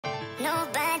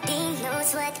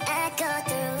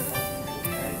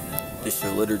This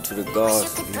a letter to the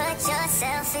gods. Free Bush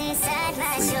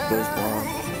Bomb,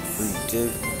 free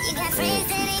Dick, and free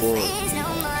Port,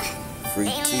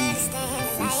 free T,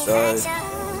 free Side,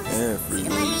 and free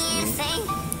Reese,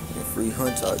 and free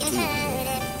Hunter too.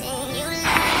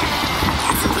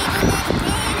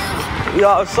 We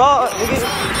outside, nigga.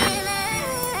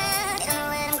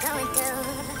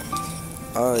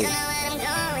 Alright.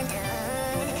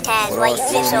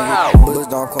 Buzz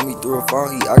down, call me through a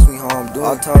phone, he asked me how I'm doing.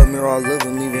 I told him I love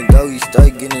him, even though he stay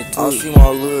getting it too. I see my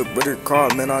little brother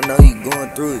cry, man, I know he going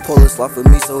through it. Police life for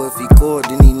me, so if he called,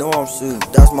 then he know I'm shooting.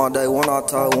 That's my day one, I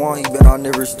told one, he bet I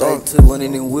never stop. To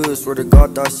London and Wheels, swear to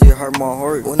God, that shit hurt my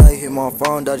heart. When I hit my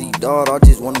phone, that he died, I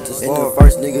just wanted to stop. And the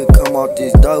first nigga come out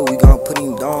this door, we gon' put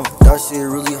him down. That shit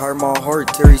really hurt my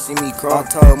heart, Terry see me cry. I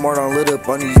told Martin lit up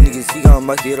on these niggas, he gon'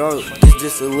 make it out. This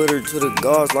just a letter to the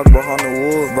gods, like behind the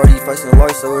wall. Brody facing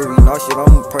life, so every night shit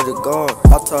I'ma pray to God.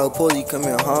 I told Polly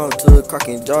coming home to a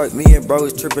cracking jock. Me and bro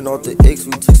was tripping off the X,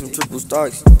 we took some triple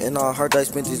stocks. And I heard they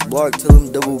spent this block till them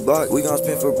double back. We gon'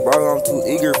 spend for bro, I'm too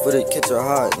eager for the catch a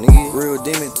hot, nigga. Real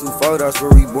demon 2-4, that's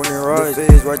where we born and rise. The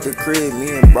feds right the crib,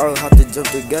 me and bro had to jump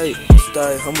the gate.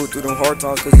 Stay humble through them hard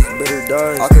times, cause it's better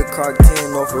days. I could crack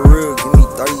 10, no for real, give me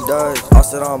 30 days. I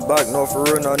said I'm back, no for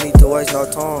real, no need to waste no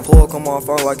time. Pull come on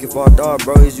phone like if I die,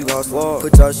 bro, is you gon' slide.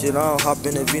 Put your shit on, hop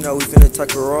in the Vino, we finna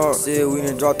take a ride. Said we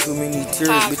done drop too many tears,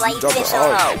 bitch, we drop it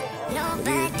out.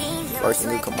 First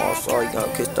nigga come outside, you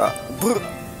gon' kiss that. But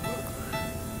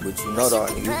you know that,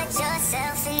 nigga.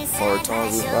 Hard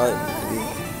times we fight,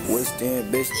 nigga. West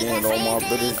End, Best End, all my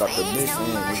brothers got the best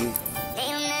end, nigga.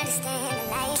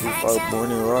 2-5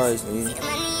 born and rise, nigga.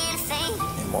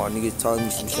 And my niggas telling me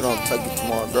some shit, I'm taking to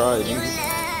my drive,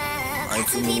 nigga. Ain't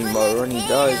too many more running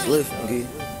dies left, nigga.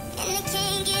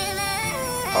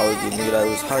 I was the nigga that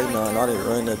was hiding on, I didn't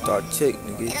run up that check,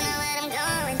 nigga.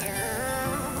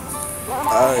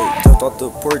 I jumped off the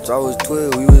porch, I was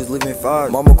 12, we was living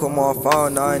 5. Mama called my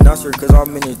phone, I ain't answer cause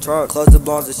I'm in the truck. Close the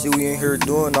blinds and shit we in here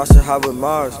doing, I should have a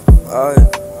mask.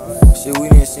 Shit, we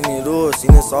didn't see it all.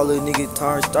 Seen a solid nigga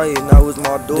turn straight, and that was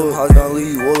my door. Them hoes gon'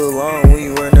 leave you all alone when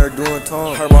you in there doing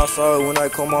time. Hurt my soul when I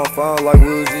call my phone like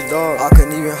we was his dog. I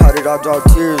couldn't even hide it, I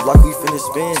dropped tears like we finna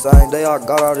spin. Same day I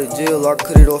got out of jail, I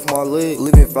cut it off my leg.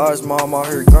 Living fast, mom out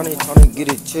here grinding, tryna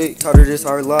get a check. Told her this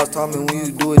her last time, and when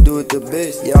you do it the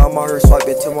best. Yeah, I'm out here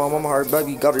swiping till my mama, her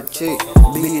baby got a check.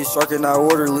 Be a shark in that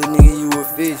water, little nigga, you a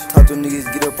fish. Type them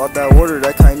niggas get up out that water,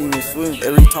 they can't even swim.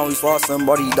 Every time we saw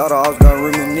somebody die, I was gonna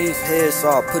reminisce. Head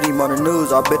saw, I put him on the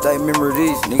news, I bet they remember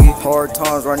this. Nigga, hard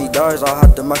times, Ronnie dies, I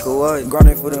had to make a way.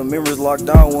 Grinding for them members locked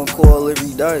down, one call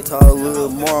every day. Tell a little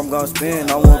more, I'm gonna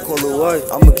spend, I won't call away.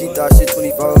 I'ma keep that shit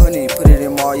 2500, put it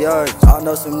in my yard. I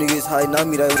know some niggas hating on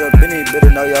me, they was up in it,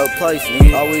 better know your place,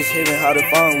 nigga. Always hitting how to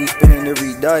find, we spinning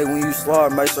every day. When you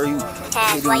slide, make sure you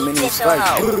hit him in his face.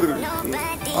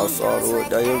 Outside all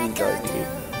day, every day, nigga.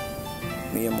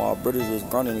 Me and my brothers was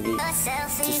grinding, nigga.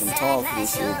 Took some time for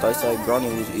this shit. They say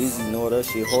grinding was easy, no, that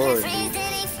shit hard,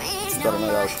 nigga. You gotta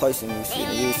know your place in this shit,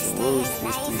 nigga. Some rules to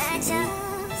this shit,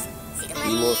 nigga.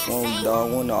 You lost one,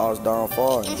 down one, I was down 5,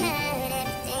 nigga.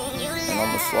 And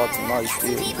I'ma slide tonight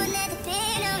still,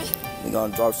 nigga. We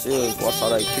gonna drop shells, watch how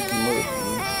they pick him up,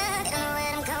 nigga.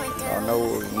 I know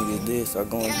what niggas did, so I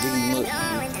go and dig him up,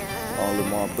 nigga. All of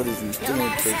my brothers, we still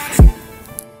in touch, nigga.